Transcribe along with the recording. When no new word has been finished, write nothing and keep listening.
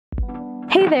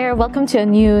Hey there, welcome to a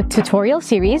new tutorial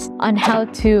series on how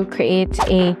to create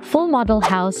a full model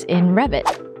house in Revit.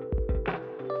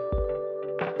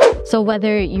 So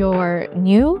whether you're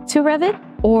new to Revit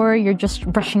or you're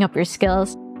just brushing up your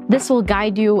skills, this will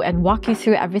guide you and walk you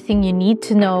through everything you need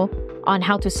to know on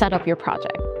how to set up your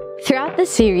project. Throughout this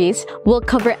series, we'll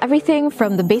cover everything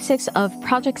from the basics of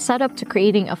project setup to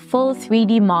creating a full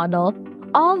 3D model,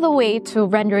 all the way to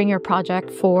rendering your project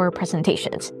for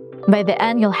presentations. By the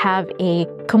end, you'll have a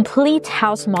complete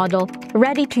house model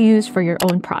ready to use for your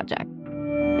own project.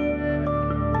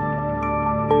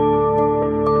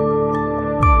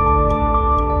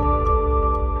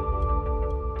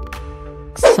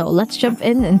 So let's jump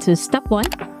into step 1,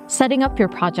 setting up your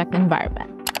project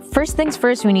environment. First things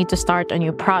first, we need to start a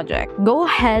new project. Go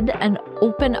ahead and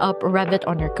open up Revit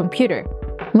on your computer.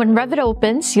 When Revit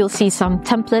opens, you'll see some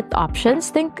template options.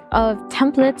 Think of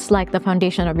templates like the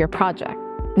foundation of your project.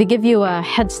 They give you a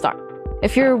head start.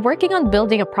 If you're working on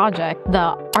building a project,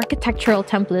 the architectural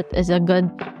template is a good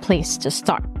place to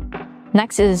start.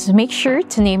 Next is make sure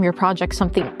to name your project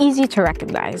something easy to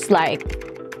recognize,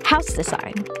 like house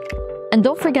design. And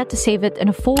don't forget to save it in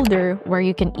a folder where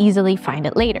you can easily find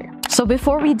it later. So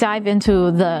before we dive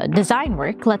into the design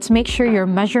work, let's make sure your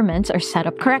measurements are set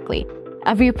up correctly.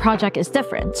 Every project is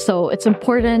different, so it's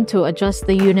important to adjust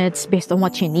the units based on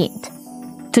what you need.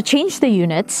 To change the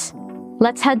units,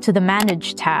 let's head to the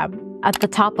Manage tab at the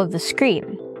top of the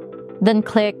screen. Then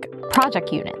click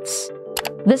Project Units.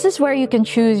 This is where you can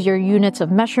choose your units of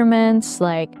measurements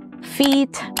like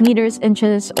feet, meters,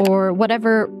 inches, or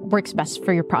whatever works best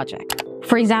for your project.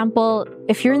 For example,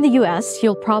 if you're in the US,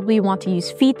 you'll probably want to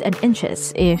use feet and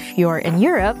inches. If you're in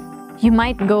Europe, you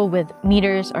might go with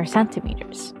meters or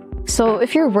centimeters. So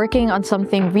if you're working on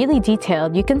something really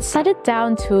detailed, you can set it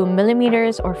down to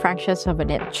millimeters or fractions of an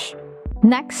inch.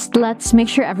 Next, let's make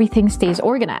sure everything stays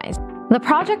organized. The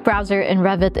project browser in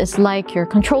Revit is like your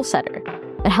control center.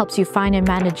 It helps you find and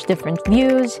manage different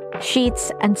views,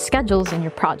 sheets, and schedules in your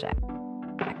project.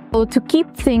 So to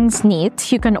keep things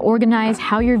neat, you can organize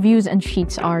how your views and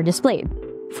sheets are displayed.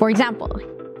 For example,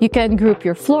 you can group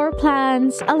your floor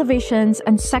plans, elevations,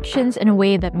 and sections in a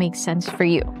way that makes sense for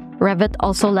you. Revit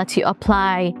also lets you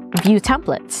apply view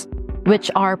templates,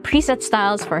 which are preset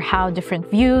styles for how different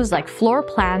views like floor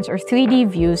plans or 3D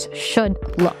views should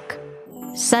look.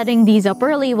 Setting these up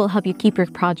early will help you keep your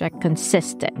project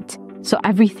consistent, so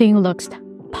everything looks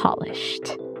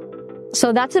polished.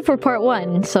 So that's it for part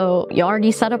 1. So you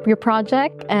already set up your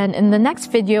project, and in the next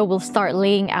video, we'll start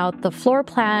laying out the floor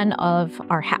plan of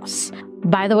our house.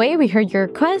 By the way, we heard your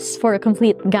request for a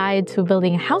complete guide to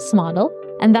building a house model,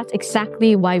 and that's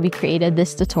exactly why we created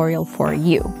this tutorial for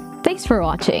you. Thanks for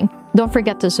watching. Don't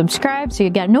forget to subscribe so you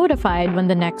get notified when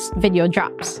the next video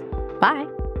drops. Bye!